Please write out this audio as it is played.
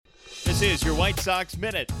This is your White Sox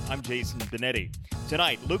Minute. I'm Jason Benetti.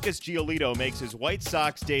 Tonight, Lucas Giolito makes his White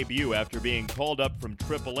Sox debut after being called up from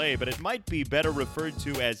AAA, but it might be better referred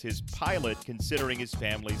to as his pilot considering his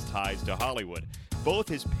family's ties to Hollywood. Both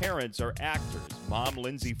his parents are actors. Mom,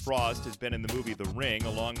 Lindsay Frost, has been in the movie The Ring,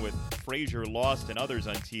 along with Frasier, Lost, and others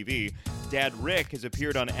on TV. Dad Rick has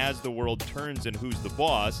appeared on As the World Turns and Who's the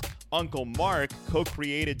Boss. Uncle Mark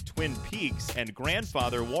co-created Twin Peaks, and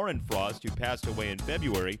grandfather Warren Frost, who passed away in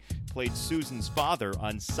February, played Susan's father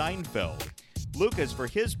on Seinfeld. Lucas, for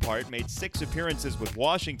his part, made 6 appearances with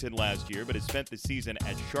Washington last year, but has spent the season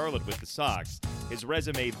at Charlotte with the Sox. His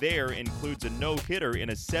resume there includes a no-hitter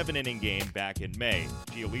in a 7-inning game back in May.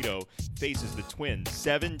 Giolito faces the Twins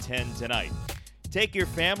 7-10 tonight. Take your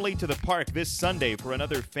family to the park this Sunday for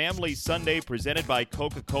another Family Sunday presented by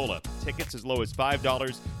Coca-Cola. Tickets as low as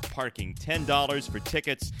 $5, parking $10 for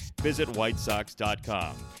tickets. Visit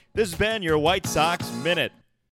whitesox.com. This has been your White Sox Minute.